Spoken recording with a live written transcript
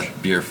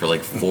beer for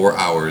like 4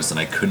 hours, and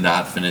I could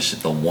not finish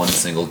the one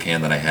single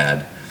can that I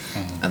had.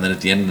 And then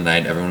at the end of the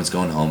night, everyone was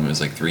going home. It was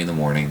like 3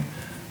 a.m.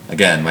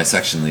 Again, my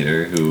section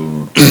leader,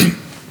 who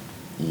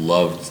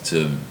loved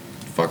to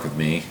fuck with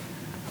me,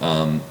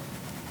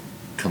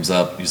 comes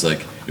up. He's like,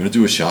 "You want to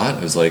do a shot?"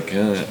 I was like,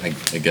 I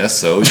guess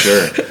so,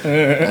 sure.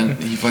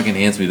 And he fucking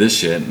hands me this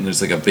shit, and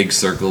there's like a big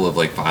circle of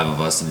like 5 of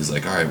us, and he's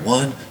like, "All right,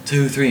 1,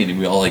 2, 3," and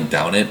we all like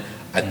down it.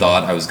 I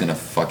thought I was gonna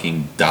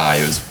fucking die.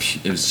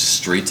 It was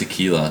straight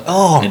tequila.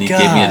 Oh, and he God.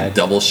 gave me a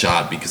double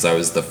shot because I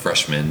was the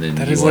freshman, and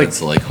he wanted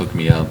to like hook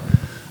me up.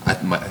 I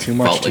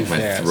felt like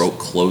my throat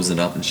closing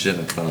up and shit.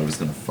 I thought I was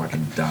gonna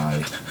fucking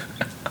die.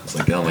 I was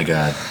like, oh my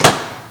God.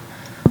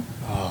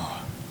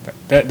 Oh,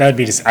 that'd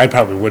be just. I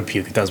probably would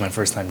puke if that was my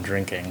first time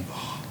drinking.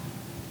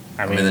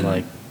 I mean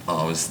like.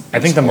 Oh, it was I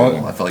think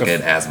horrible. I felt like I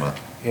had asthma.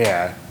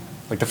 Yeah,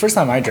 like the first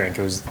time I drank,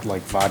 it was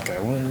like vodka.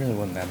 It really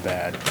wasn't that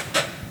bad,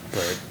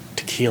 but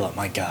tequila,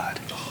 my God.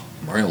 Oh,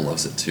 Mario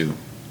loves it too.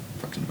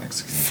 Fucking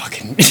Mexican.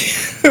 Fucking.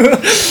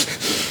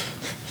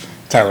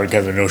 Tyler and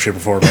Kevin, no shit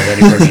before about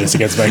any prejudice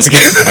against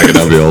Mexicans. I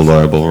cannot be held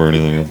liable or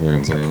anything else I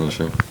can say on the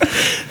show.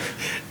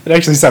 It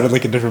actually sounded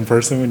like a different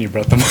person when you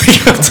brought the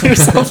mic up to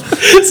yourself,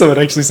 so it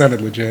actually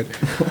sounded legit.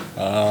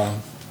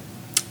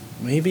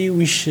 Maybe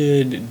we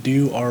should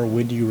do our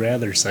Would You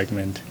Rather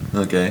segment.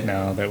 Okay.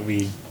 Now that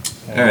we...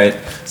 All right.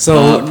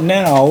 So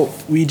now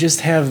we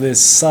just have this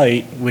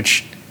site,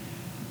 which...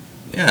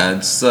 Yeah,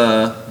 it's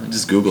I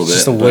just Googled it.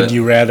 Just a Would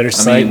You Rather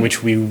site,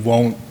 which we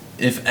won't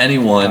If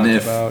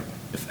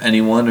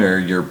anyone or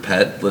your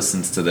pet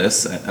listens to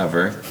this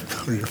ever,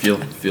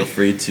 feel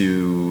free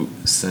to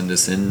send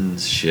us in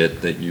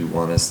shit that you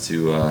want us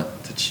to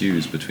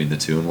choose between the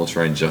two, and we'll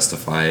try and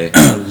justify.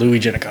 Louis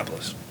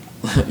Giannakopoulos.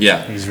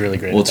 Yeah, he's really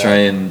great. We'll try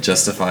and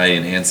justify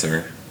an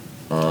answer.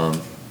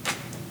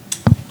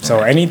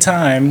 So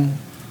anytime,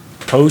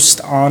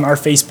 post on our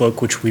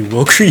Facebook, which we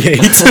will create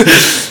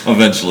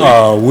eventually.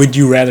 Would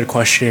you rather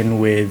question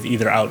with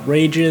either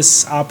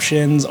outrageous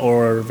options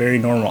or very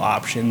normal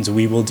options?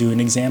 We will do an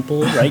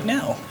example right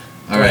now.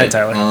 All right,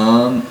 Tyler.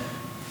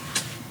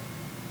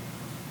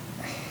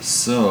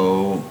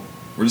 So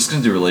we're just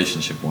gonna do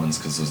relationship ones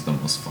because those are the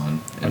most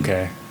fun.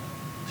 Okay.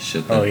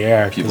 Shit. Oh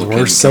yeah, because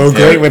we're so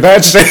great with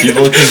that shit.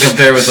 People can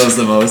compare with us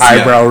the most.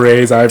 Eyebrow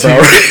raise.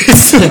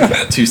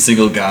 2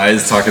 single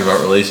guys talking about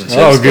relationships.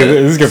 Oh, good.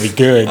 This is gonna be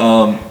good.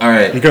 All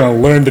right. You're gonna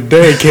learn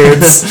today,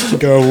 kids. You're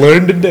gonna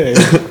learn today.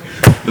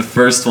 The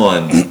first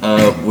one.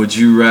 Would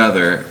you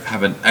rather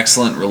have an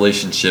excellent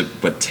relationship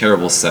but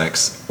terrible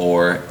sex,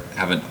 or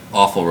have an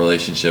awful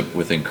relationship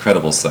with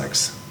incredible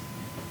sex?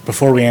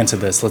 Before we answer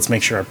this, let's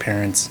make sure our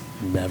parents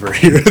never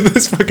hear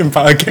this fucking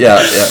podcast.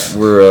 Yeah.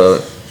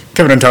 We're.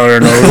 Kevin and Tyler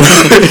know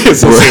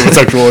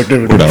sexual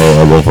activity. No,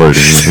 I'm over it.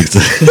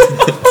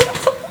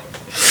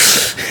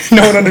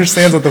 No one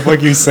understands what the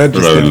fuck you said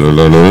just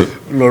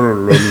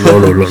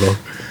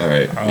All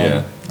right.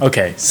 Yeah.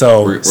 Okay.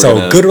 So we're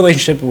good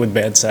relationship with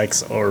bad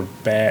sex or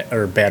bad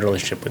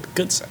relationship with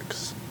good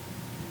sex.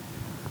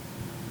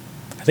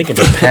 I think it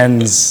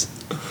depends.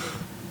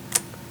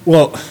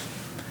 Well,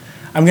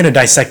 I'm gonna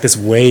dissect this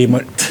way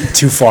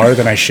too far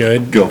than I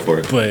should. Go for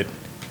it. But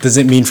does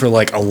it mean for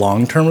like a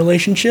long-term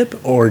relationship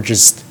or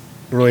just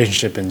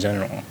relationship in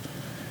general?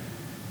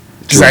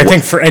 Because I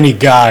think for any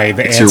guy,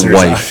 the answer is your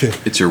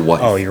wife. It's your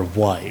wife. Oh, your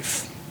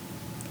wife.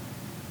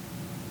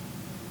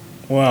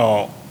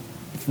 Well,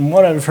 from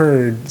what I've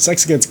heard,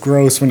 sex gets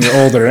gross when you're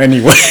older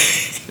anyway.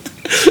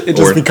 It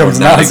just becomes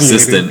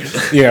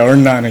non-existent. Yeah, or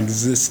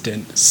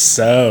non-existent.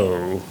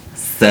 So.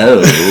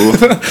 I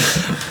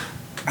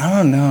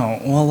don't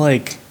know. Well,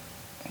 like,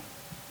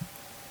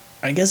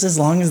 I guess as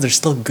long as they're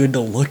still good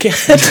to look at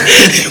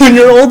when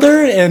you're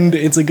older and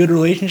it's a good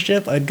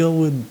relationship, I'd go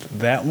with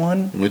that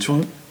one. Which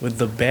one? With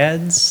the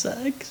bad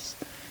sex?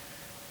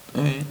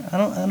 Okay. I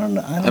don't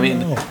know. I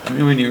mean,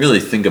 when you really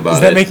think about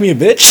Does that make me a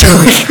bitch?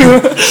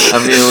 I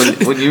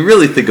mean, when you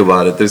really think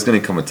about it, there's going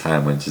to come a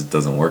time when it just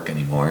doesn't work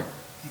anymore.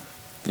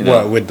 You know?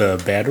 What, with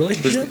the bad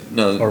relationship?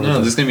 No,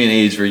 there's going to be an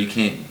age where you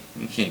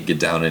can't get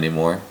down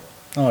anymore.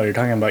 Oh, you're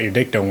talking about your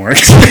dick don't work.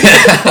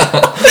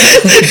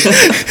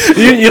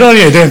 you don't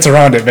need to dance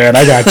around it, man.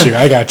 I got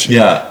you.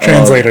 Yeah.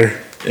 Translator.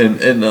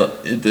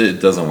 It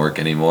doesn't work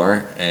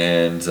anymore,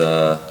 and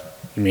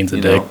you mean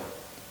the dick?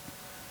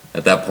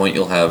 At that point,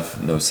 you'll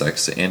have no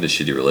sex and a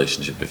shitty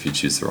relationship if you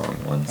choose the wrong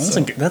one.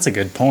 That's a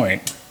good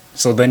point.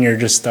 So then you're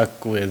just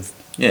stuck with.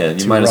 Yeah,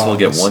 you might as well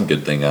get one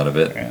good thing out of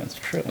it. Yeah, that's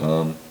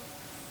true.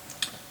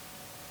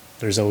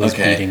 There's always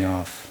beating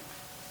off.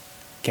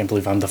 Can't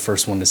believe I'm the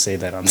first one to say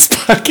that on this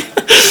podcast.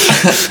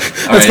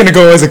 That's going to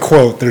go as a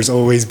quote. There's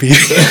always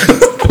beating.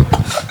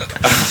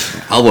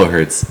 Elbow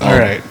hurts. All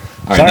right.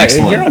 Sorry, next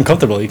one. If you're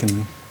uncomfortable, you can.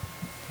 All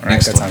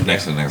right,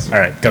 next one. All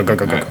right, go.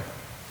 Right.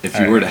 If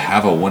you were to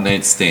have a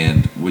one-night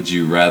stand, would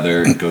you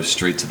rather go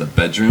straight to the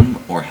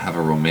bedroom or have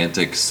a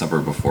romantic supper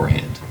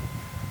beforehand?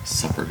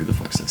 Supper? Who the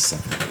fuck says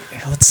supper?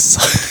 What's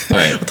all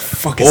right. What the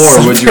fuck is Or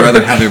supper? would you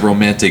rather have a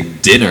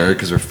romantic dinner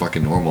because we're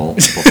fucking normal?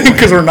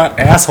 Because we're not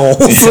assholes.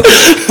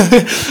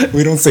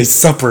 We don't say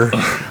supper.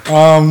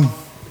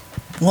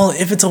 Well,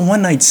 if it's a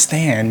one night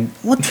stand,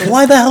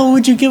 why the hell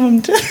would you give him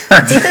dinner?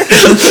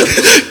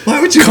 Why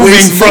would you Coming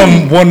waste from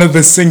money? one of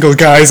the single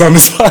guys on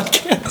this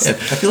podcast. I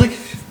feel like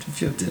if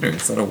you have dinner,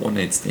 it's not a one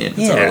night stand.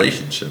 It's a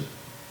relationship.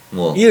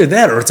 Well, Either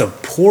that or it's a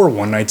poor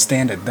one night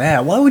stand at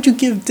that. Why would you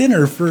give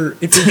dinner if you're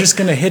just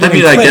gonna hit it? I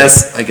mean, and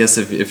quit? I guess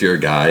if you're a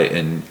guy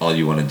and all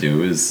you want to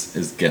do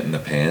is get in the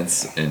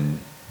pants and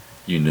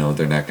you know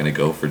they're not gonna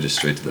go for just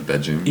straight to the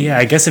bedroom. Yeah,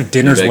 I guess if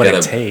dinner's what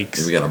it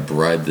takes. We gotta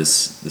bribe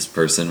this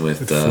person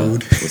with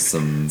food. with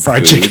some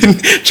Fried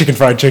food. chicken,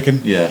 fried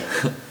chicken. Yeah.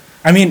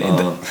 I mean,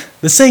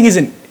 the saying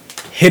isn't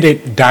hit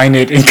it, dine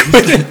it, and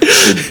quit it.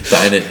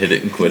 Dine it, hit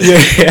it, and quit it.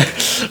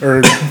 Yeah.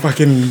 Or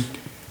fucking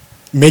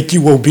make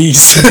you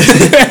obese.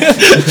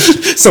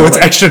 So it's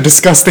extra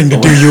disgusting to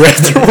do you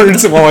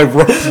afterwards while I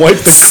wipe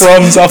the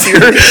crumbs off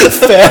your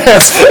fat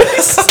ass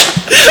face.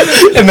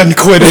 And then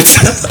quit it.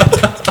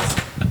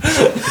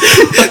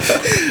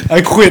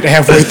 I quit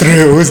halfway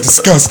through. It was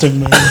disgusting,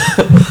 man.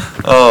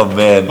 Oh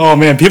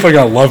man, people are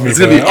gonna love me. it's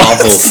gonna be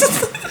awful.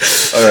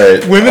 All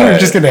right, Women are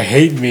just gonna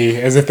hate me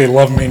as if they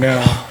love me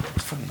now.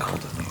 It's fucking cold.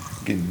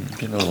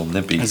 Getting a little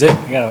nippy. Is it?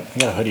 I got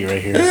a hoodie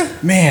right here.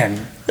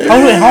 Man,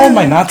 how am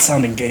I not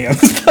sounding gay on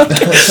this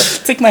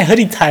podcast? Take my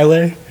hoodie,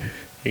 Tyler. Here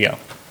you go.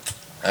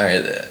 All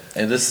right,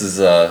 and this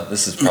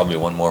is probably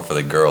one more for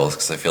the girls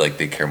because I feel like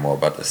they care more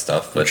about this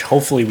stuff. But Which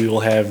hopefully we will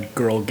have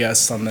girl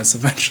guests on this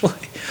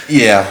eventually.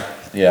 yeah.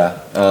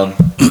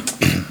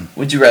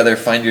 Would you rather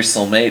find your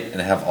soulmate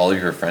and have all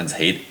of your friends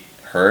hate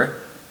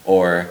her,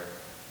 or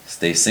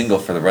stay single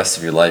for the rest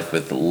of your life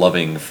with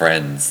loving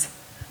friends?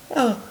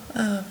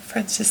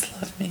 Friends just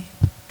love me.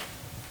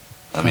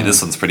 I mean,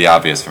 this one's pretty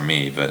obvious for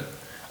me, but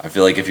I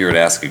feel like if you were to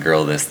ask a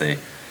girl this, they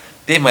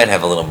might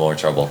have a little more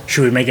trouble.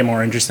 Should we make it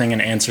more interesting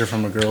and answer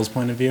from a girl's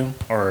point of view?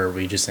 Or are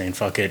we just saying,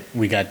 fuck it,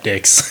 we got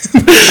dicks?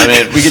 I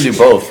mean, we can do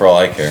both for all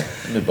I care.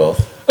 We can do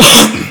both.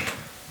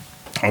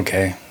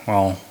 Okay,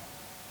 well.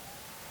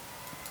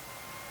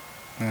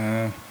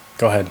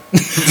 Go ahead.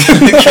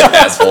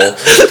 Asshole.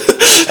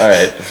 All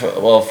right.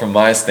 Well, from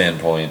my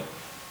standpoint,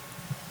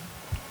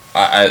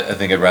 I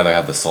think I'd rather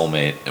have the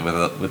soulmate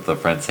with the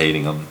friends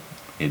hating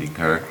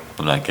her.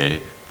 I'm not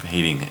gay.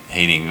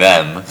 Hating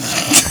them.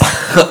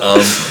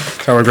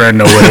 Tyler Grant,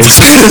 no ways.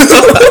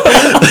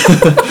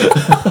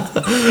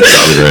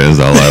 Tyler Grant is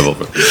not liable.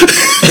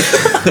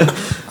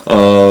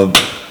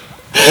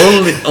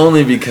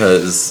 Only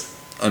because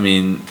I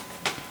mean,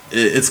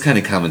 it's kind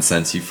of common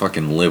sense. You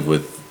fucking live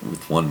with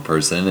one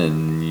person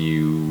and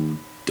you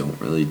don't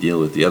really deal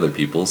with the other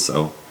people,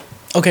 so.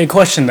 Okay,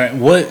 question then.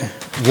 What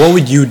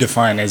would you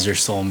define as your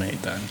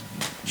soulmate then?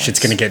 Shit's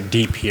gonna get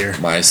deep here.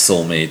 My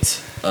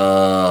soulmate.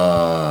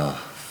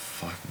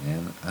 Fuck,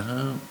 man. I don't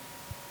know.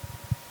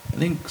 I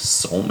think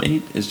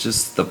soulmate is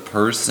just the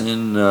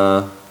person,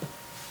 the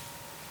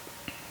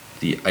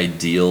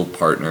ideal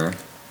partner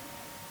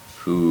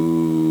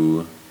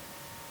who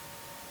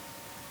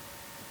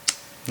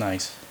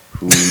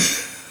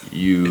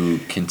you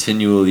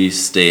continually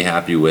stay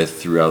happy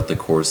with throughout the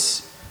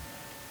course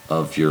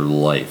of your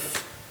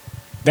life.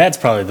 That's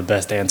probably the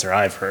best answer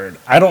I've heard.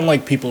 I don't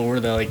like people where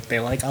they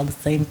like all the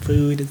same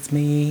food as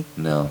me.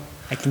 No.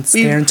 I can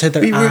stare into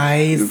their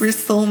eyes. We were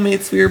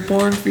soulmates. We were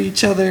born for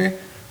each other.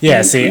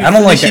 Yeah, see, I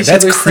don't like that.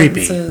 That's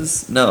creepy.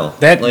 Sentences. No.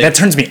 That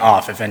turns me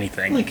off, if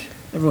anything. Like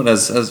everyone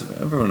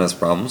has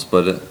problems,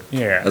 but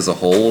yeah, as a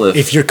whole,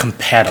 if you're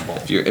compatible,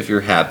 if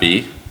you're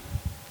happy,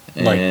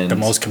 like the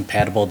most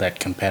compatible that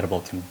compatible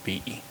can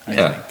be. I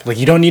think. Like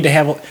you don't need to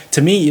have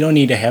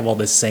all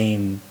the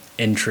same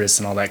interests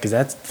and all that, because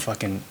that's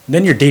fucking.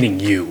 Then you're dating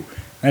you.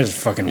 That is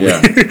fucking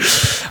weird.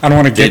 I don't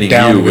want to get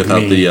down you with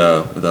without me.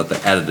 without the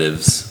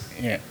additives.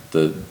 Yeah.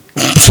 The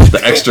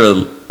extra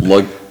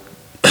lug.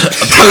 I'm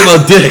talking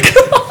about dick.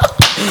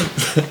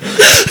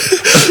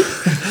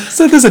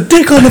 So there's a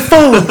dick on the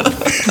phone.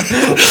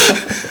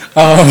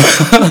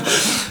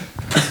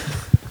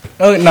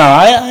 No,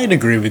 I'd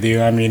agree with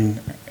you. I mean,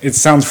 it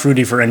sounds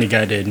fruity for any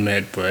guy to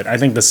admit, but I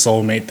think the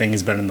soulmate thing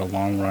is better in the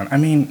long run. I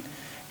mean,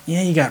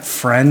 yeah, you got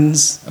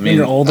friends when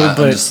you're older,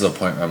 but I'm just to the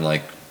point where I'm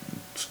like,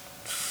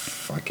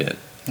 fuck it.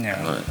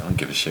 Yeah. I don't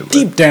give a shit.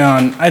 Deep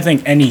down, I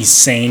think any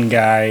sane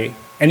guy,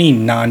 any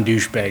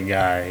non-douchebag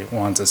guy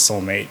wants a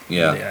soulmate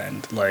in the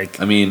end. Like,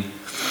 I mean,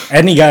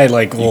 any guy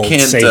will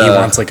say he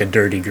wants like a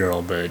dirty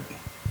girl, but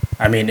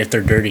I mean, if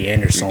they're dirty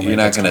and your soulmate, you're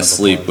not gonna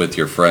sleep with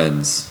your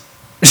friends.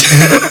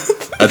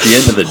 At the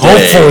end of the day,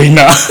 hopefully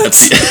not.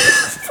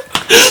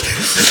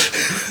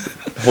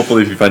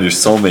 Hopefully, if you find your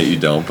soulmate, you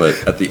don't.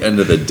 But at the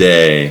end of the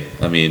day,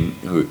 I mean,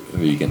 who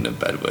are you getting in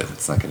bed with?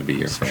 It's not going to be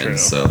your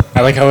friends. So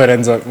I like how it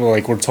ends up. Well,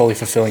 like we're totally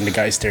fulfilling the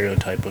guy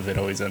stereotype of it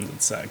always ends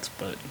with sex.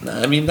 But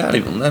I mean, not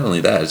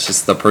only that. It's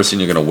just the person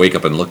you're going to wake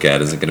up and look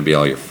at isn't going to be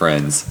all your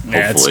friends. Hopefully,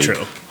 yeah, that's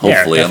true.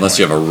 Hopefully, unless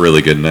you have a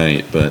really good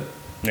night. But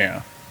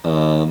yeah,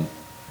 no,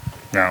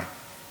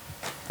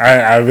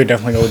 I would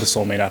definitely go with the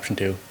soulmate option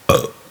too.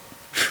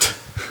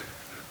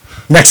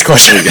 Next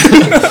question.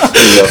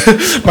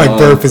 My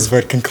burp is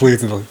what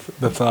concludes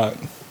the thought.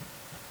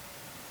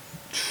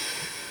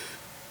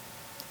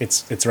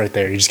 It's right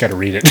there. You just got to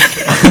read it.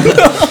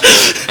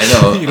 I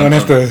know. You don't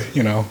have to,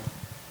 you know.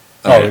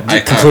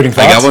 Concluding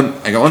thoughts?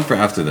 I got one for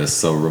after this,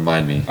 so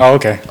remind me. Oh,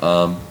 okay.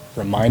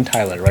 Remind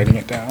Tyler, writing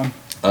it down.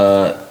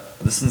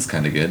 This one's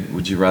kind of good.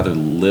 Would you rather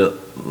live...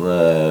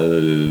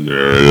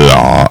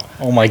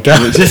 Oh my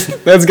god.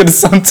 That's going to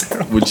sound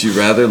terrible. Would you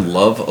rather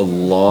love a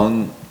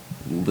long...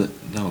 No,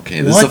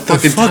 okay, this what is a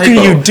fucking fuck typo.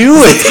 What are you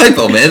doing? It's a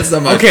typo, man. It's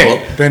not my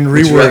fault. Then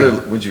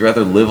reword. Would you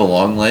rather live a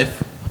long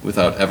life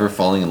without ever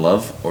falling in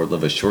love, or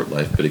live a short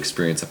life but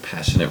experience a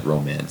passionate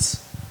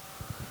romance?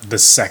 The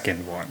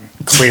second one,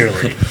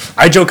 clearly.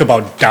 I joke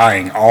about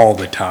dying all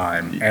the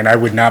time, and I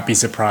would not be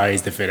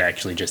surprised if it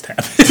actually just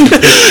happened.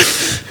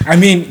 I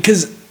mean,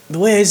 because the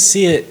way I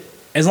see it,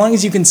 as long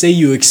as you can say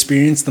you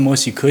experienced the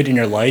most you could in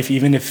your life,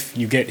 even if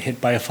you get hit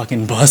by a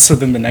fucking bus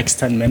within the next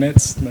 10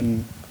 minutes,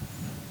 then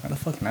why the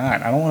fuck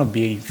not? I don't want to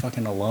be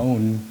fucking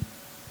alone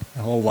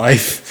my whole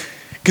life.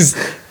 Because,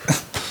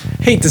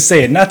 hate to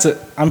say it,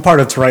 I'm part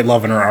of To Write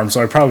Love in Her Arms,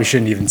 so I probably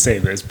shouldn't even say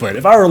this, but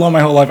if I were alone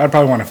my whole life, I'd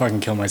probably want to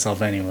fucking kill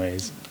myself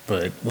anyways.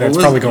 But that's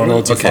probably going a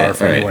little too far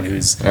for anyone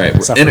who's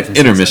suffering from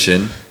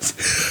intermission.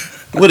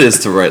 What is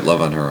To Write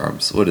Love on Her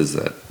Arms? What is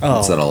that?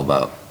 What's that all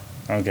about?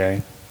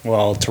 Okay.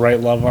 Well, To Write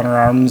Love on Her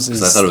Arms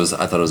is... I thought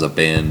it was a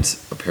band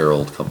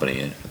apparel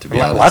company, to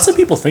be honest. Lots of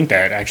people think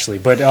that, actually.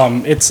 But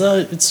it's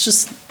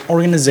just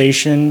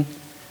organization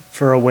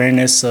for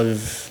awareness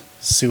of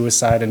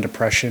suicide and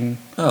depression.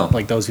 Oh.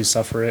 Like those who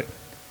suffer it.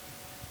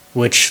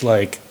 Which,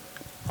 like...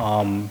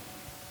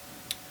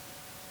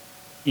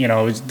 you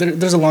know,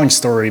 there's a long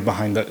story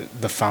behind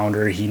the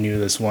founder. He knew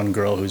this one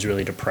girl who was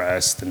really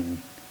depressed,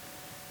 and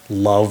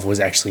love was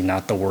actually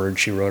not the word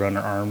she wrote on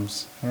her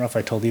arms. I don't know if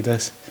I told you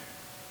this,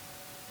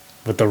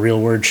 but the real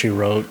word she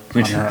wrote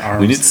on her arms.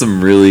 We need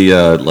some really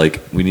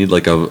we need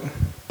like a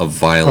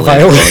violin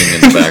going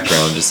in the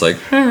background, just like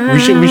we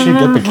should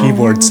get the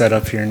keyboard set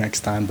up here next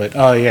time. But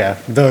yeah,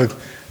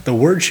 the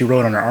word she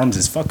wrote on her arms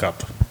is fuck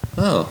up.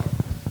 Oh,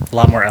 a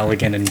lot more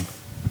elegant and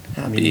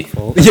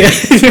meaningful. Yeah,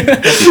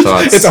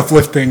 it's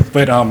uplifting.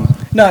 But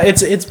no,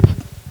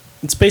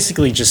 it's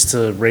basically just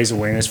to raise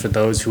awareness for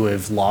those who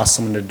have lost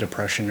someone to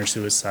depression or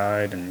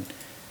suicide, and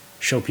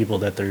show people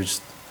that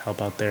there's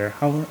help out there.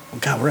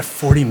 God, we're at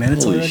 40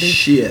 minutes Holy already.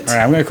 Shit! All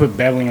right, I'm gonna quit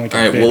babbling like a bitch.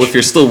 All right, well, if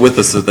you're still with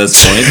us at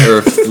this point, or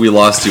if we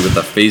lost you with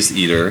the face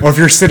eater, or if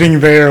you're sitting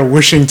there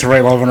wishing To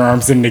Write Love in Her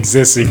Arms didn't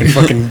exist, so you can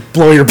fucking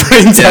blow your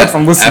brains out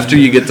from listening. After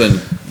you get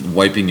done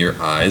wiping your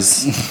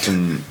eyes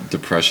from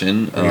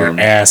depression, your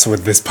ass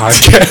with this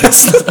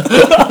podcast.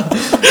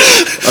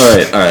 All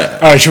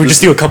right. Should we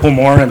just do a couple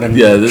more and then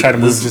try to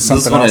move to something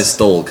else? This one I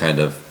stole, kind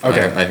of.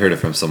 Okay. I heard it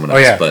from someone else.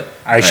 Yeah. But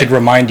I should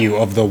remind you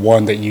of the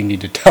one that you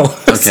need to tell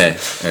us. Okay.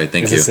 All right.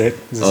 Thank you. Is this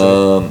it?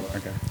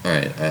 Okay. All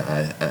right.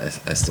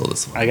 I stole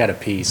this one. I gotta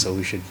pee, so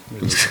we should.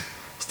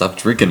 Stop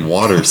drinking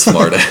water,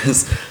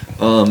 smartass.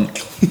 All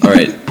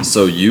right.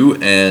 So you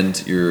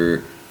and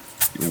your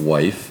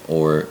wife,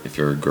 or if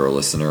you're a girl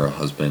listener, a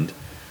husband,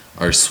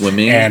 are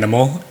swimming.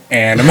 Animal.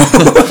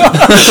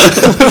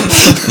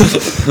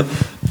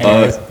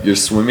 You're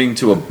swimming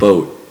to a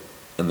boat,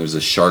 and there's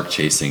a shark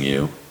chasing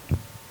you.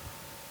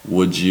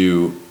 Would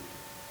you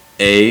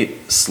A,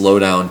 slow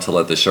down to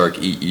let the shark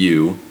eat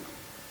you,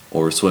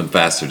 or swim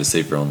faster to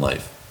save your own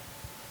life?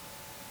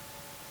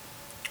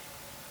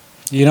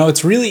 You know,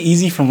 it's really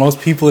easy for most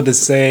people to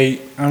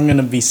say, I'm going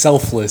to be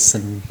selfless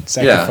and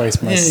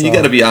sacrifice myself. Yeah, you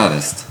got to be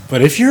honest.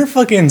 But if you're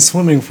fucking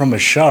swimming from a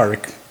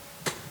shark...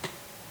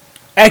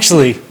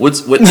 Actually... What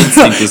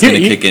instinct is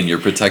going to kick in? You're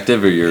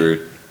protective, or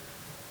you're...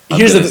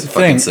 Here's the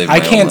thing. I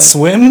can't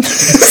swim,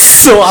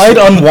 so I'd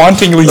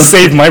unwantingly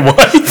save my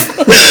wife.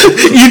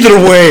 Either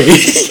way.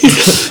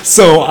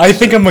 So I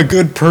think I'm a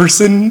good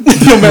person,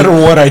 no matter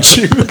what I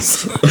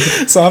choose.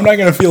 So I'm not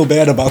going to feel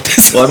bad about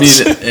this. Well, I mean,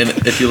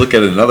 and if you look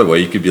at it another way,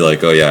 you could be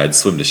like, oh yeah, I'd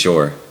swim to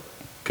shore.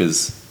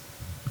 Because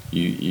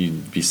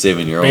you'd be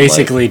saving your own life.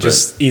 Basically,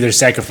 just either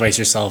sacrifice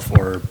yourself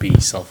or be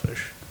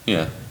selfish.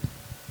 Yeah.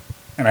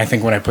 And I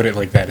think when I put it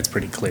like that, it's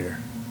pretty clear.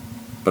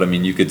 But I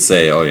mean, you could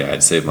say, oh yeah,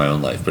 I'd save my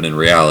own life. But in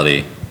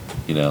reality,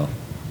 you know...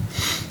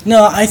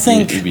 No, I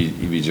think... You'd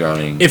be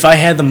drowning. If I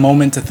had the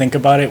moment to think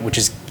about it, which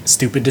is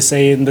stupid to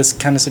say in this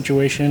kind of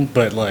situation,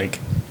 but like...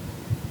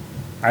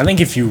 I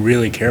think if you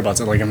really care about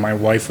it, like if my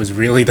wife was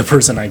really the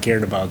person I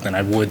cared about, then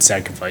I would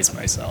sacrifice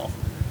myself.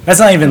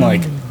 That's not even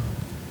like...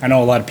 I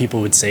know a lot of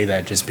people would say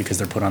that just because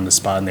they're put on the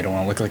spot and they don't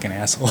want to look like an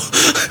asshole.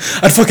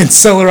 I'd fucking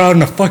sell her out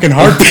in a fucking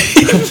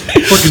heartbeat.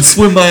 Fucking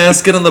swim my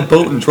ass, get on the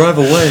boat, and drive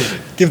away.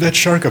 Give that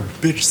shark a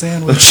bitch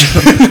sandwich.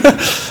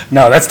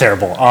 No, that's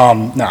terrible.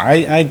 No,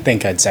 I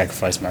think I'd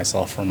sacrifice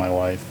myself for my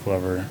wife,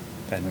 whoever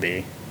that'd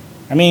be.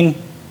 I mean,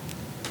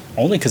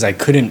 only because I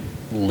couldn't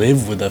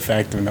live with the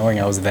fact of knowing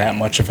I was that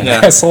much of an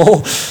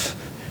asshole.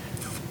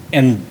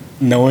 And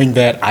knowing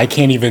that I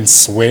can't even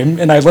swim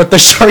and I let the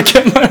shark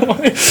get my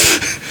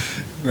wife.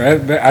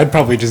 I'd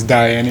probably just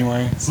die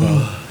anyway.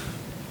 So,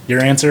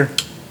 your answer?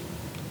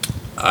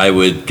 I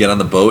would get on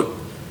the boat,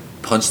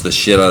 punch the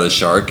shit out of the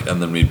shark,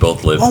 and then we'd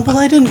both live. Oh, well,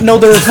 I didn't know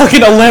there were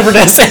fucking elaborate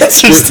ass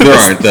answers to There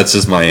this. aren't. That's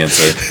just my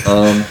answer.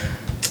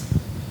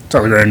 It's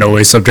all we're in no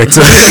way subject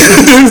to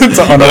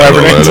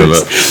unelaborate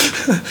answers.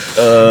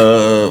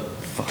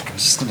 Fuck, I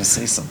was just gonna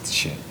say some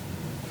shit.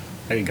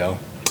 There you go.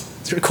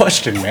 It's your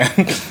question, man.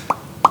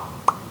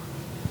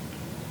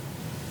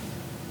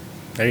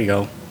 There you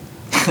go.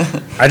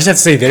 I just have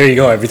to say there you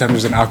go every time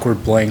there's an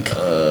awkward blank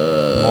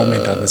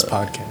moment on this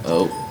podcast.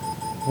 Oh.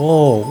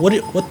 Whoa,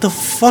 what the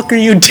fuck are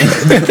you doing?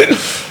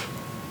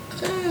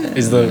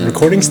 Is the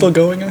recording still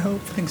going, I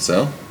hope? I think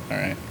so.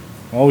 Alright.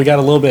 Well, we got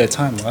a little bit of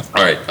time left.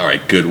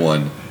 Alright, good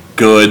one.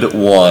 Good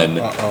one.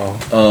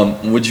 Uh-oh.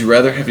 Would you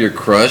rather have your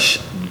crush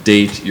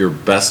date your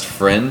best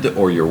friend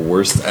or your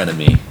worst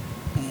enemy?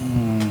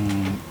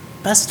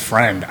 Best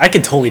friend. I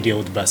could totally deal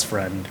with the best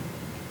friend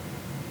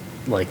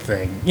like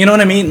thing. You know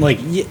what I mean? Like,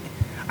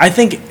 I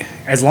think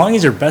as long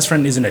as your best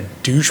friend isn't a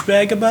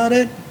douchebag about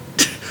it,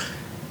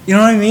 you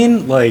know what I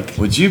mean? Like,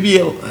 Would you be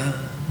able...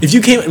 if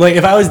you came, like,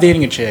 if I was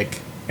dating a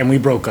chick and we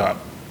broke up,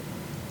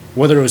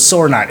 whether it was so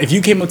or not, if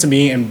you came up to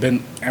me and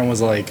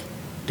was like,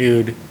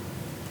 dude,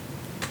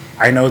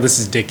 I know this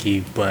is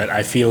dicky, but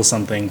I feel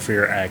something for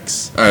your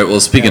ex. Alright,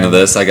 well, speaking of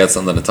this, I got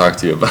something to talk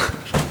to you about.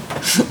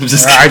 I'm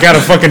just I got a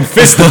fucking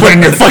fist to put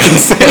in your fucking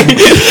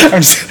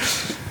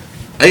face.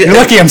 You're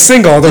lucky I'm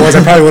single, otherwise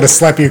I probably would have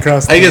slapped you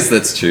across the I guess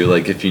that's true.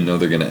 Like, if you know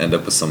they're going to end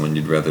up with someone,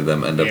 you'd rather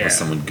them end up Yeah. with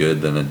someone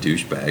good than a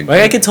douchebag.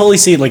 Like, I could totally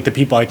see, like, the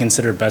people I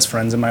consider best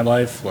friends in my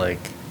life, like,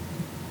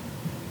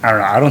 I don't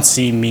know, I don't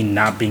see me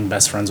not being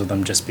best friends with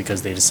them just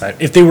because they decide,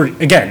 if they were,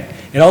 again,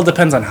 it all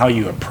depends on how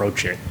you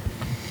approach it.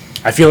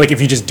 I feel like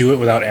if you just do it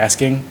without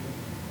asking,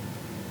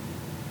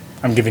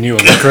 I'm giving you a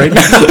look right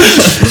now.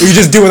 If you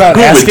just do it without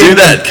Who would asking. do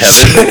that,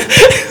 Kevin?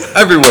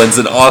 Everyone's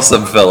an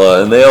awesome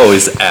fella, and they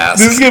always ask.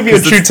 This is going to be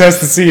a true test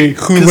to see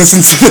who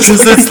listens to this.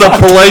 Because it's the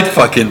polite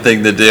fucking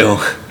thing to do.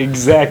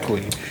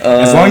 Exactly.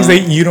 As long as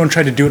you don't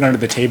try to do it under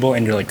the table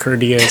and you're, like,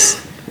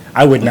 courteous,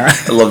 I would not.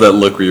 I love that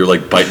look where you're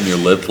like biting your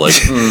lip, like,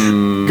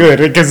 Good,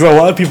 because a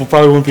lot of people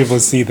probably won't be able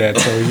to see that,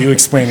 so you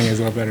explaining is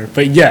a lot better.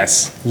 But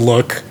yes,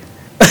 look.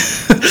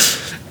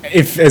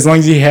 As long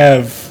as you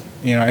have,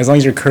 as long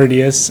as you're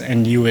courteous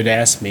and you would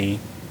ask me,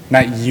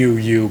 not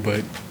you,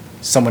 but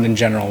someone in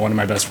general, one of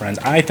my best friends,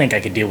 I think I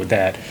could deal with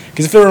that.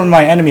 Because if it were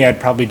my enemy, I'd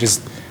probably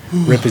just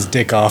rip his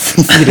dick off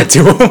and feed it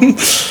to him.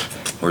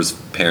 or his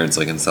parents,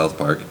 like in South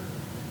Park.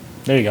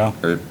 There you go.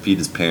 Or feed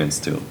his parents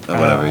too. Or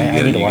whatever. I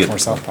need to watch more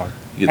South Park.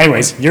 you get the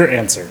Anyways, your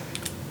answer.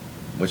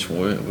 What's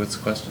the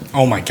question?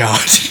 Oh my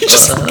god, you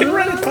just fucking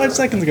read it 5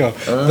 seconds ago.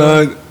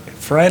 The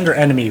friend or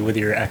enemy with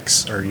your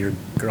ex or your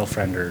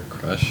girlfriend or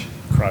Crush.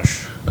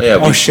 crush. Oh yeah,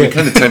 we shit.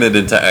 kind of turned it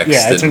into X,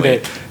 Yeah, I didn't turned we?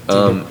 it.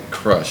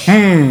 Crush.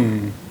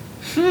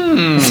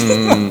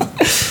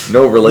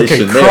 No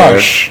relation Okay, there.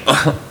 crush.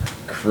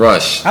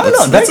 Crush. I don't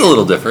know, That's a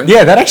little different.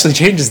 Yeah, that actually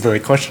changes the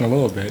question a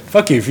little bit.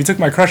 Fuck you, if you took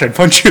my crush, I'd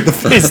punch you in the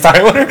face,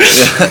 Tyler.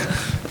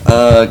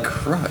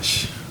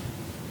 Crush.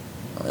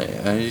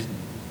 I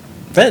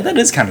That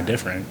is kind of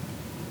different.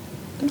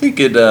 we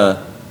could.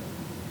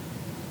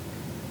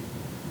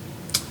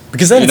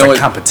 Because then it's like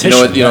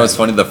competition. You know what's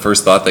funny? The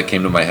first thought that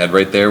came to my head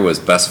right there was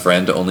best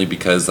friend, only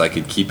because I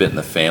could keep it in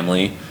the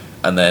family,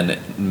 and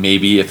then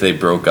maybe if they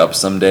broke up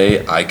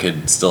someday, I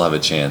could still have a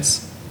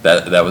chance.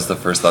 That was the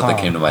first thought that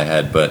came to my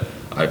head, but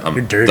I'm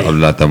You're dirty. I'm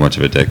not that much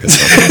of a dick.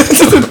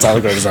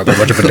 Tyler is not that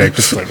much of a dick.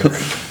 Just like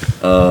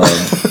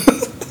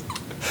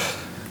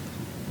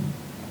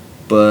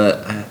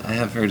But I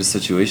have heard of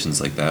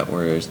situations like that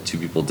where two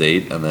people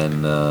date and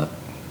then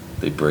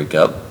they break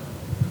up,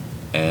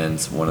 and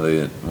one of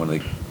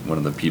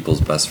the people's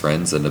best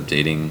friends end up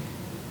dating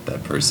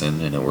that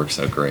person, and it works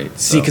out great.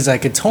 See, because I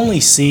could totally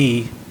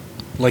see,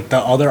 like the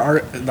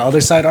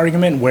other side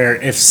argument where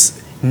if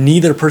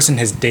neither person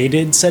has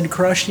dated said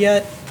crush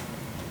yet,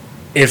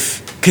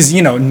 because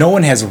no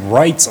one has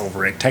rights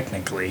over it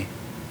technically.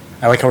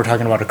 I like how we're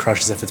talking about a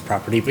crush as if it's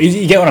property, but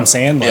you get what I'm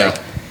saying? Like,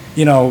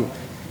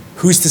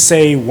 who's to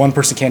say one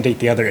person can't date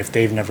the other if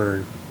they've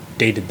never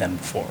dated them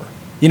before?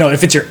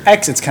 If it's your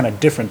ex, it's kind of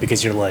different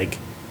because you're like,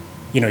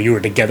 you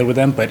were together with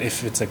them. But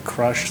if it's a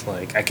crush,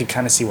 like, I could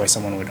kind of see why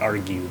someone would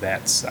argue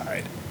that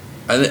side.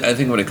 I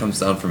think what it comes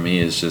down for me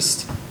is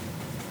just,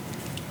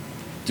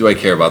 do I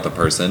care about the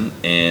person,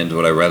 and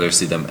would I rather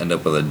see them end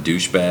up with a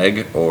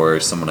douchebag or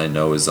someone I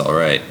know is all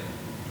right?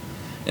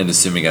 And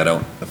assuming I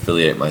don't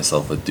affiliate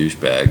myself with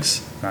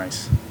douchebags.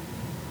 Nice.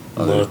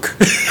 Look.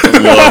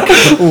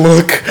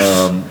 Look.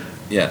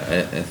 Yeah,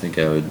 I think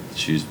I would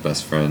choose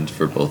best friend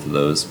for both of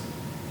those.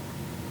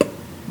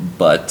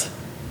 But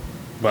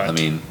I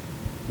mean,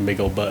 big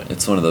old butt.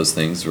 it's one of those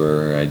things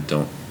where I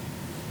don't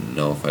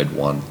know if I'd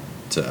want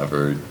to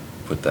ever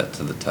put that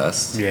to the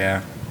test.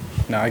 Yeah.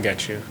 No, I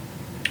got you.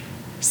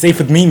 Safe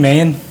with me,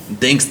 man.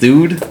 Thanks,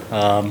 dude.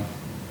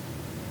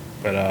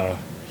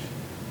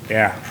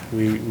 Yeah,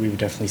 we would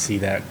definitely see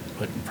that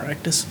put in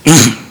practice.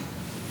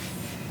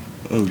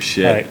 Oh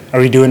shit. All right, are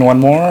we doing one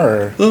more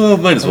or? Oh,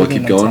 might as well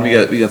keep That's going. all We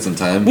right. got some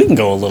time. We can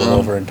go a little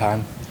over in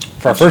time.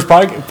 For our first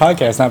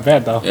podcast, not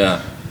bad though.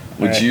 Yeah.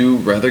 Would Alright. you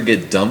rather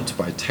get dumped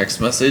by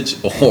text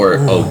message or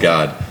oh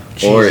god,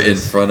 or in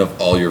Jesus. front of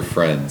all your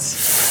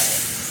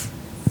friends?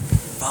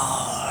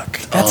 Fuck.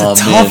 That's a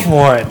tough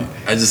one.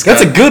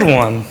 That's a good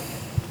one.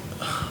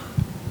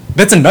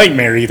 That's a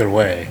nightmare either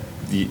way.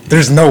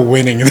 There's no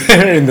winning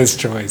there in this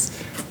choice,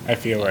 I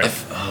feel like.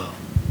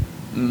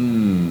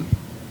 Do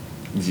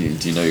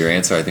you know your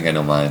answer? I think I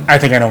know mine. I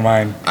think I know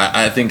mine.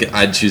 I think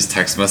I'd choose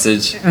text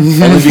message.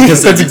 Only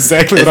because that's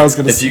exactly what I was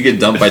going to say. If you get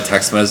dumped by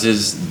text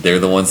message, they're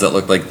the ones that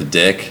look like the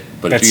dick.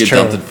 But if you get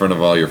dumped in front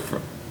of all your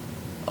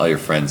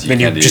friends, then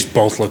you just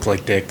both look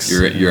like dicks.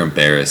 You're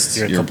embarrassed.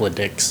 You're a couple of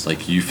dicks.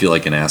 Like, you feel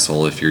like an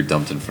asshole if you're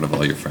dumped in front of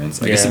all your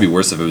friends. I guess it'd be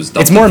worse if it was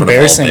dumped it's more in front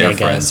embarrassing, of all I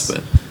their guess.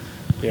 friends.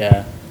 But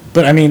yeah.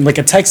 But I mean, like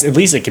a text, at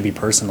least it could be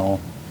personal.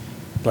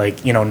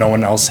 Like, you know, no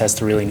one else has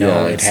to really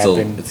know it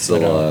happened. It's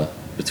still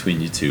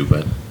between you two,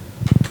 but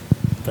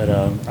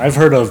I've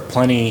heard of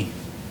plenty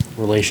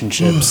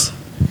relationships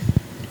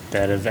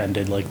that have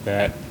ended like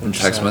that.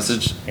 Text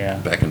message? Yeah.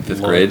 Back in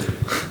 5th grade?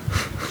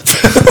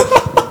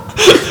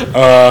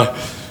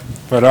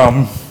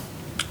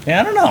 Yeah,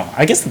 I don't know.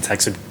 I guess the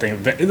text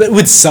thing, it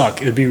would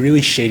suck. It would be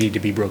really shady to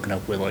be broken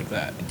up with like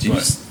that.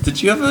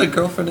 Did you have a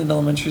girlfriend in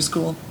elementary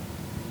school?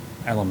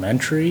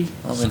 Elementary?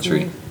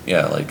 School?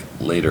 Yeah, like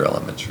later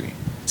elementary.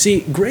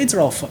 See, grades are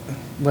all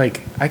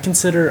like, I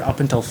consider up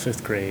until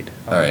 5th grade.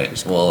 All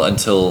right. Well,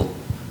 until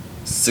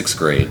 6th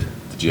grade,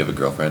 did you have a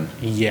girlfriend?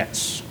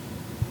 Yes.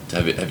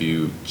 Have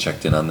you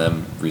checked in on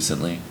them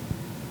recently?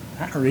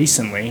 Not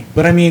recently,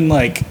 but I mean,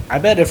 like, I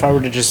bet if I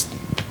were to just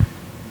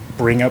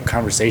bring up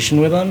conversation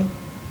with them,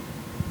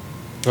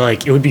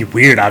 like, it would be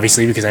weird,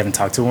 obviously, because I haven't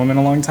talked to a woman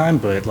in a long time,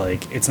 but,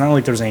 like, it's not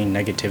like there's any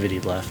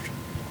negativity left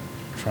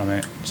from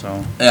it,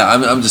 so. Yeah,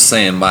 I'm just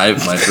saying, my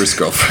first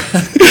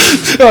girlfriend.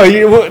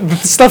 The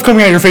stuff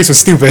coming out of your face was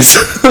stupid.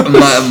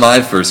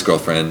 my first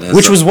girlfriend.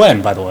 Which was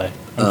when, by the way?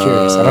 I'm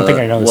curious. I don't think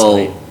I know this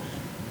name.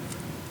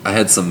 I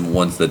had some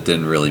ones that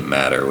didn't really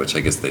matter, which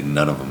I guess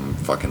none of them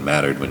fucking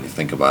mattered when you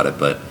think about it.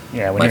 But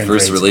yeah, my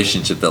first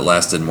relationship that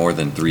lasted more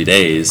than 3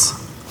 days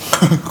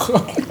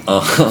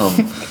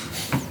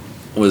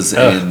was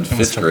in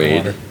 5th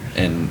grade,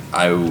 and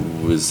I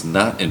was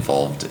not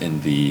involved in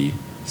the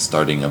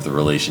starting of the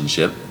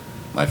relationship.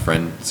 My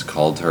friend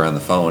called her on the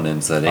phone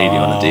and said, "Hey, do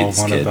you want to date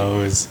this kid?" Of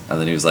those. And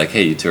then he was like,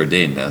 "Hey, you two are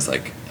dating." And I was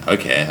like,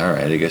 "Okay, all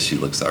right. I guess she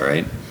looks all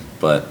right."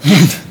 But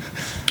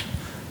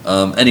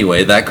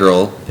anyway, that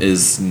girl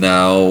has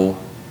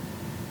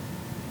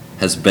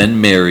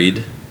been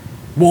married.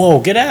 Whoa,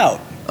 get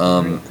out.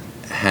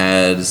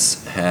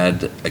 Has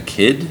had a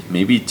kid,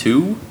 maybe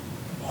 2.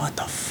 What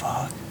the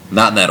fuck?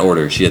 Not in that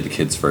order. She had the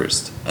kids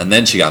first, and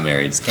then she got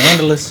married.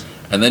 Scandalous.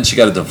 And then she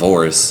got a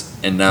divorce,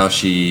 and now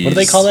she's... What do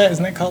they call that?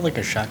 Isn't that called like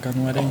a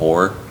shotgun wedding? A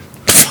whore.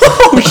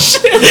 Oh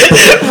shit!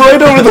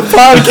 Right over the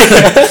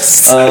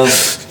podcast.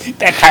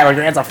 That Tyler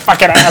Grant's a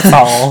fucking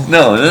asshole.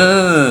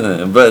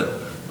 No, but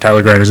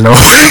Tyler Grant is no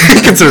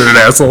considered an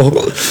asshole.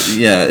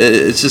 Yeah,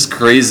 it's just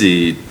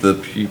crazy how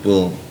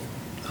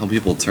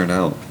people turn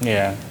out.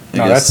 Yeah,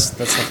 that's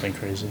something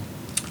crazy.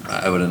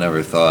 I would have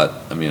never thought.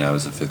 I mean, I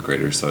was a 5th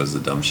grader, so I was a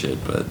dumb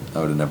shit. But I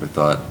would have never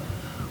thought.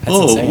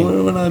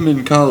 Insane. When I'm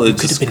in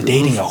college, you could have been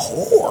dating a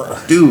whore,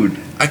 dude.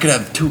 I could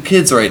have 2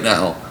 kids right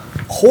now.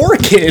 Whore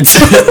kids. You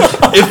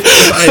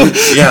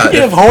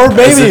have whore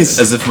babies.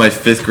 As if my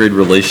 5th grade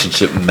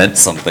relationship meant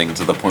something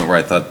to the point where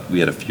I thought we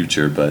had a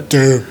future. But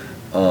dude.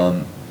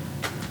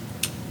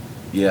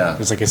 Yeah.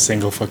 There's like a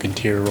single fucking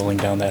tear rolling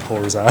down that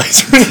whore's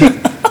eyes.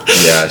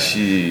 Yeah,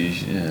 she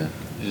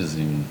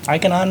doesn't even... I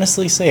can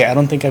honestly say I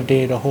don't think I've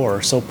dated a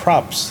whore, so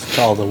props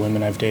to all the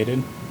women I've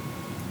dated.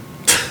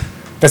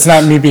 That's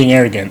not me being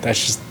arrogant.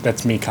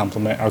 That's me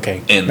compliment.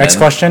 Okay. Next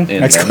question.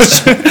 I'm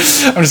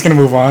just gonna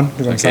move on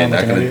because I'm sounding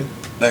like an idiot.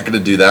 Not gonna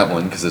do that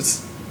one because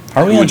it's.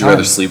 Are we who on would you time?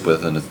 rather sleep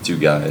with, and it's 2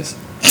 guys.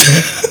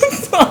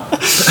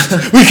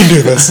 We can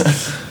do this.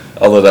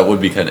 Although that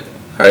would be kind of.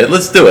 All right,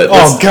 let's do it.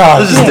 God.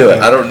 Let's just do it.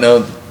 I don't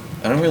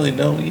really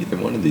know either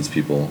one of these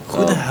people.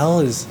 Who the hell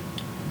is?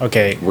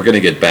 Okay. We're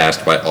gonna get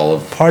bashed by all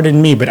of. Pardon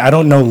me, but I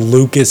don't know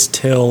Lucas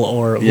Till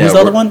or who's the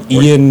other one?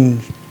 Ian.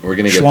 We're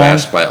gonna get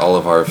bashed by all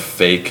of our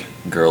fake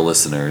girl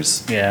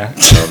listeners. Yeah.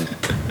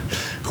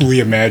 Who we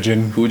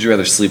imagine. Who would you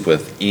rather sleep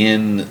with?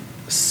 Ian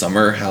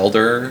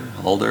Somerhalder?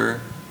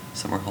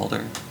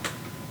 Somerhalder?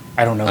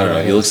 I don't know. I don't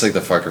know. He looks like the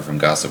fucker from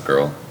Gossip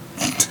Girl.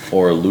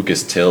 Or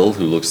Lucas Till,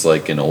 who looks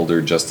like an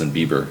older Justin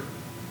Bieber.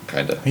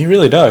 Kinda. He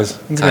really does.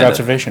 That's a good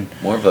observation.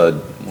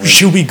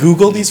 Should we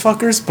Google these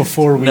fuckers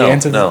before we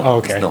answer them? No,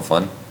 okay. It's no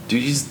fun.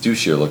 Dude, he's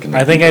douchier looking.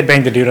 I think I'd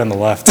bang the dude on the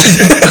left. I'm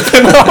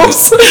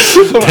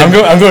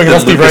going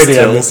lefty righty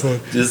on this one.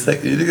 You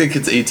think that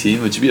kid's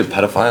 18? Would you be a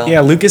pedophile?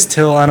 Yeah, Lucas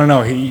Till, I don't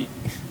know. He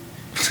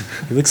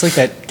looks like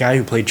that guy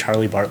who played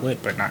Charlie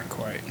Bartlett, but not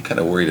quite. I'm kind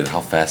of worried at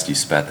how fast you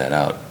spat that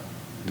out.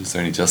 Is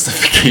there any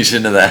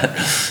justification to that?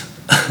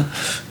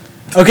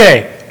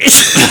 Okay.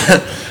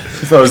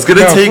 If I was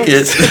gonna take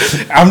it,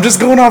 I'm just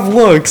going off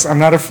looks. I'm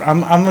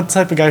the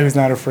type of guy who's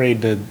not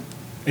afraid to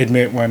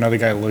admit when another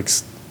guy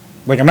looks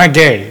like I'm not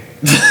gay.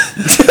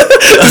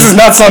 This is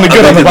not sounding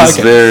good on the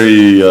podcast.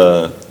 Very.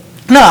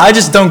 No, I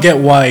just don't get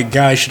why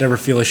guys should ever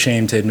feel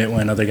ashamed to admit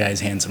when another guy is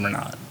handsome or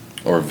not.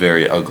 Or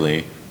very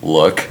ugly.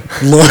 Look.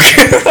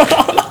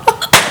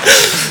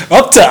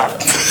 Up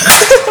top.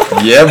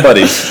 Yeah,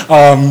 buddy.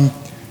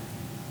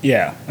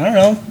 Yeah, I don't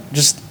know.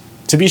 Just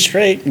to be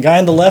straight, the guy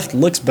on the left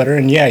looks better,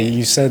 and yeah,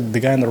 you said the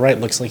guy on the right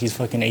looks like he's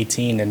fucking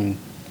 18 and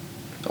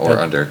Or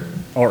under.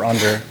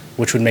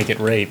 which would make it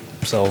rape.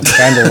 So the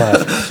guy on the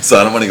left So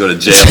I don't want to go to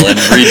jail and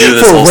redo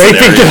this for whole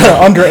raping scenario.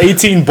 an under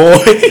 18 boy.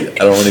 I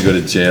don't want to go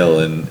to jail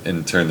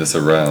and turn this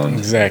around.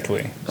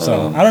 Exactly.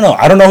 So I don't know.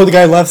 I don't know who the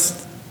guy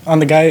on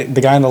the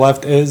guy on the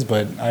left is,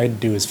 but I'd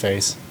do his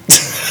face.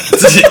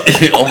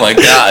 Oh my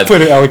god.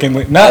 Put it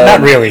elegantly.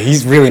 Not really.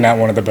 He's really not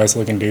one of the best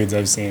looking dudes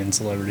I've seen in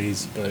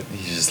celebrities, but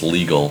He's just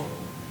legal.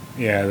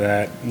 yeah,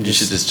 that. You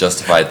should just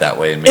justify it that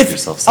way and make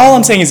yourself sound All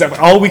I'm saying is that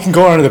all we can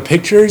go on are the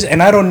pictures,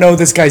 and I don't know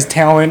this guy's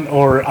talent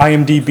or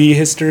IMDb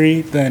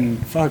history, then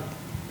fuck.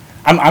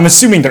 I'm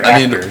assuming they're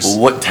actors. I mean,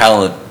 what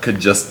talent could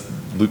just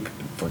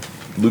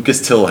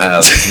Lucas Till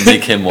have to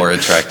make him more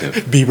attractive?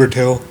 Bieber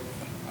Till.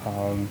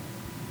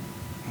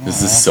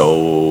 This is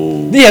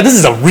so... Yeah, this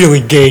is a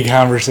really gay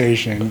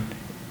conversation.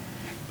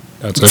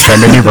 That's it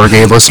from any of our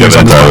gay listeners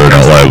on the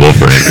podcast.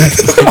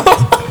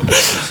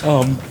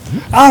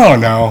 I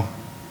don't know.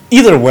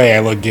 Either way, I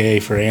look gay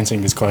for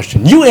answering this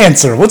question. You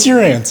answer. What's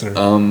your answer?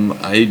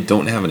 I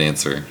don't have an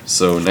answer.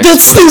 So next...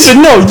 That's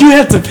stupid. No, you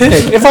have to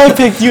pick. If I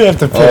pick, you have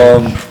to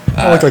pick.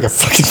 I look like a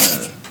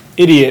fucking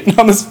idiot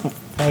on this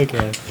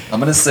podcast. I'm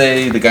going to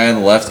say the guy on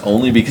the left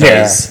only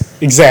because...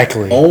 Yeah,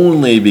 exactly.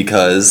 Only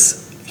because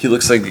he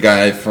looks like the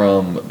guy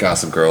from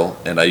Gossip Girl,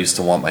 and I used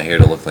to want my hair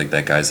to look like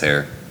that guy's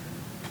hair.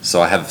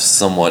 So I have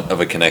somewhat of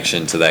a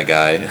connection to that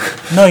guy.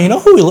 No, you know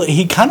who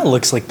he kind of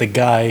looks like the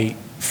guy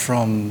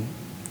from...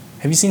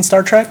 Have you seen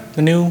Star Trek,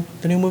 the new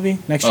movie?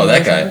 Next Oh,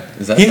 that Generation? guy.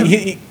 Is that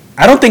him?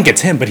 I don't think it's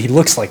him, but he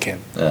looks like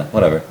him. Yeah,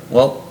 whatever.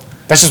 Well,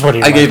 That's just what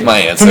he I gave my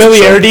answer.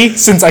 Familiarity,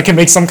 since I can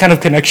make some kind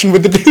of connection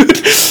with the dude.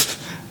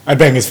 I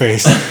bang his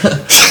face. The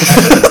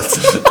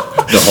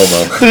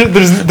homo.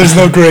 There's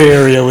no gray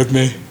area with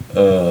me.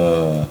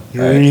 You're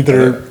right,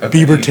 either whatever. Okay.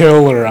 Bieber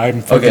Till or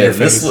I'm fucking Okay, your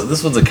face.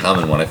 this one's a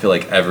common one. I feel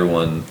like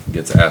everyone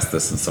gets asked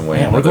this in some way.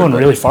 or Man, we're another, going but-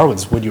 really far with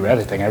this Would You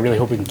Rather thing. I really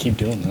hope we can keep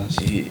doing this.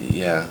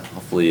 Yeah,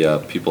 hopefully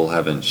people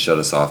haven't shut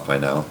us off by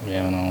now.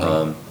 Yeah, I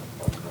know.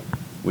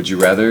 Would you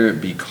rather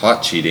be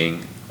caught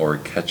cheating or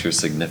catch your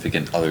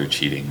significant other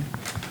cheating?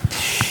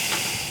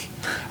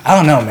 I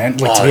don't know, man.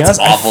 Like, to be It's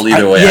honest, awful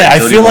either way. Yeah, I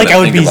don't feel even like wanna I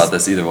would think be. about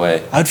this either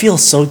way. I would feel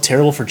so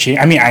terrible for cheating.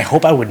 I mean, I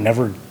hope I would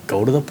never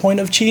go to the point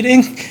of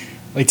cheating.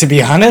 Like, to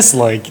be honest,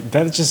 like,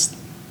 that's just...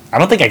 I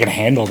don't think I can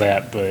handle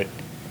that, but...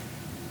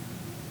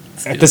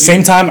 At the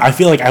same time, I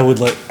feel like I would,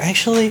 like...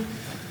 Actually...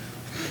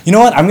 You know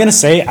what? I'm gonna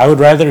say I would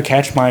rather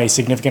catch my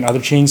significant other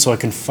cheating so I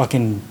can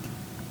fucking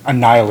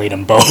annihilate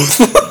them both.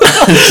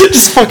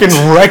 Just fucking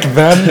wreck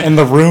them in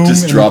the room.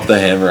 Just and- drop the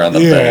hammer on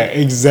the Yeah, bed.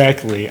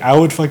 exactly. I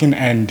would fucking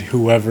end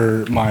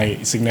whoever my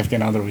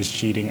significant other was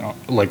cheating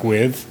like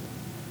with.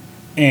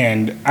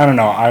 And I don't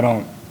know. I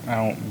don't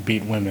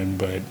beat women,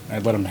 but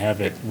I'd let them have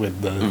it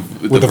with the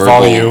verbal-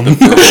 volume. the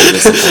verbal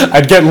discipline.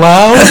 I'd get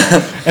loud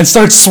and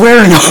start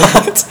swearing a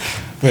lot.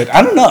 But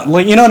I don't know,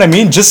 like, you know what I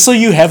mean? Just so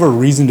you have a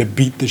reason to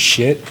beat the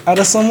shit out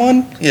of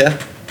someone.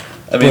 Yeah.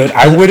 I mean, But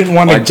I wouldn't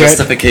want to my get.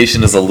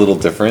 justification is a little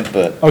different,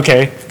 but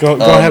Okay, go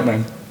ahead,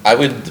 man. I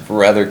would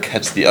rather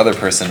catch the other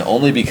person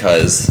only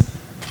because,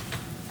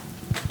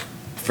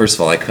 first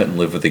of all, I couldn't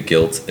live with the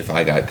guilt if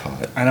I got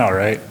caught. I know,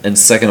 right? And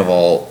second of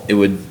all, I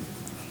would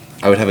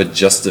have a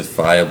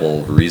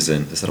justifiable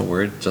reason. Is that a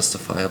word?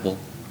 Justifiable?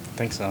 I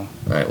think so. All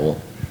right,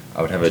 well,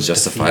 I would have a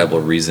justifiable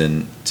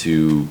reason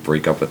to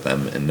break up with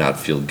them and not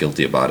feel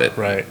guilty about it.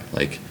 Right.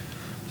 Like,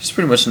 there's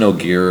pretty much no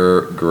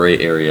gray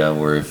area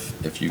where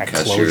if you That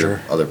catch closure.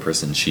 your other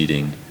person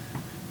cheating,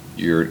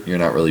 you're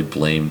not really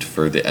blamed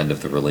for the end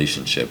of the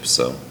relationship.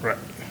 So, Right.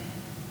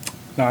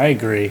 No, I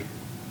agree.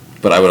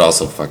 but I would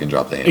also fucking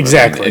drop the hammer.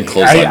 Exactly. And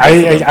close on both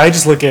of them. I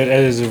just look at it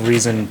as a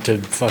reason to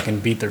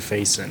fucking beat their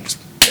face in.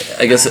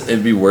 I guess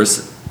it'd be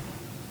worse.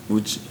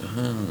 Would you,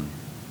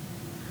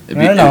 I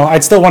don't know.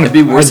 I'd still want to.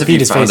 It'd be worse I'd if beat you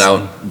his found face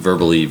out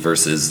verbally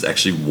versus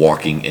actually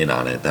walking in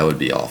on it. That would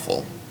be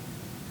awful.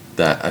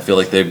 That I feel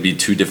like there'd be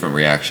two different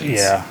reactions.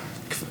 Yeah.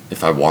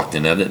 If I walked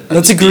in at it. I'd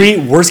Let's just agree.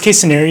 Worst case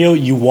scenario,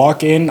 you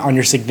walk in on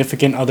your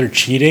significant other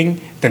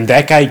cheating, then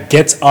that guy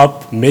gets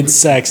up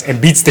mid-sex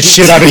and beats the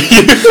shit out of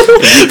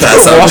you.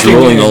 Pass out Walking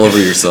drooling in. all over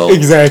yourself.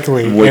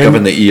 Exactly. Wake up And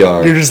in the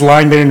ER. You're just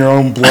lying there in your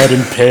own blood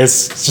and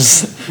piss,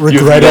 just You have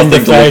regretting the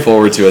nothing to look fact.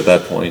 forward to at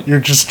that point. You're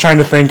just trying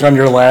to think on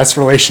your last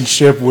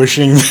relationship,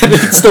 wishing that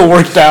it still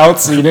worked out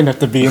so you didn't have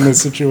to be in this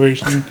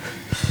situation.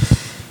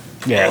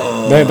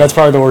 Yeah, that's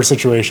probably the worst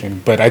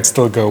situation, but I'd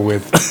still go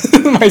with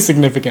my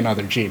significant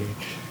other cheating.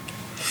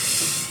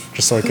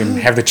 Just so I can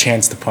have the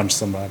chance to punch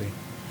somebody.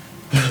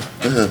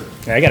 Yeah,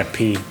 I gotta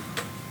pee.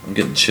 I'm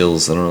getting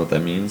chills. I don't know what that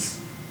means.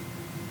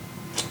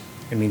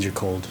 It means you're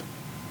cold.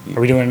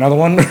 Are we doing another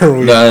one? Or are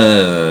we,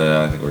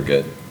 No, I think we're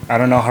good. I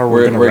don't know how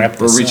we're gonna wrap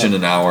this We're reaching up.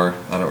 an hour.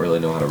 I don't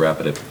really know how to wrap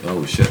it up.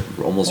 Oh shit,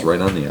 we're almost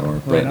right on the hour.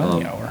 Right But, on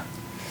the hour.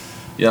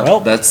 Yeah, Well-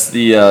 that's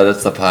the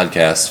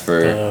podcast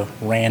for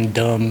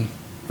Random.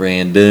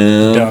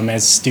 Random. Dumb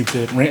as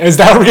stupid. Is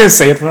that what we're gonna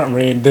say it from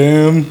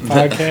random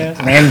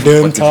podcast?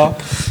 Random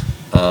talk.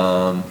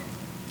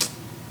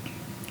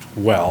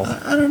 Well,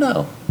 I don't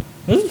know.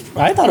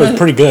 I thought it was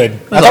pretty good.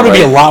 I thought it'd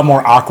be a lot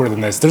more awkward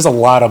than this. There's a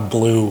lot of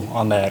blue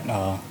on that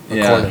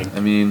recording. Yeah, I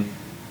mean,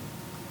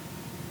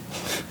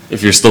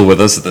 if you're still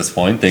with us at this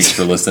point, thanks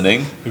for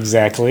listening.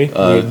 Exactly.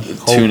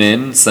 Tune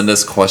in. Send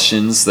us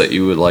questions that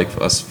you would like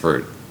us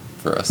for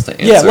us to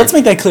answer. Yeah, let's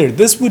make that clear.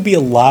 This would be a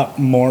lot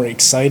more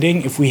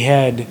exciting if we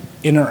had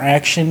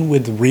interaction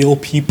with real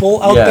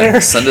people out there,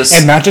 send us,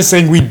 and not just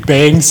saying we'd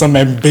bang some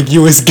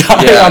ambiguous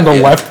guy on the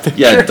left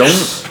picture.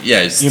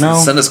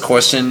 Send us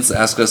questions,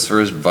 ask us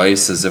for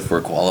advice as if we're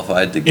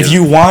qualified to give. If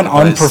you want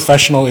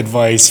unprofessional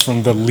advice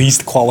from the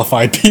least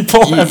qualified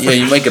people,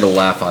 you might get a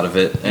laugh out of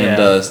it,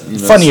 and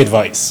funny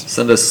advice.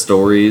 Send us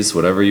stories,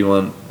 whatever you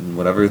want,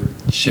 whatever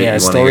shit you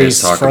want to hear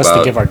us talk for us about.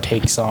 to give our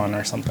takes on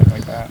or something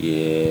like that.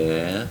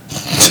 Yeah,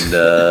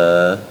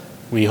 and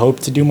we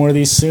hope to do more of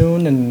these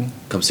soon, and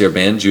come see our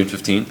band June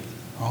 15th.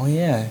 Oh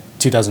yeah,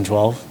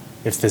 2012.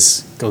 If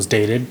this goes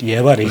dated,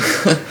 yeah, buddy.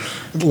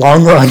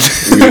 Long run.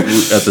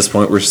 At this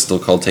point, we're still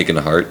called Taking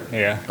to Heart.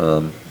 Yeah.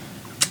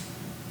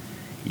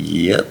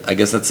 Yep. I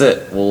guess that's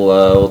it.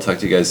 We'll talk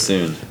to you guys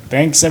soon.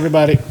 Thanks,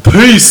 everybody.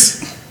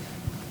 Peace.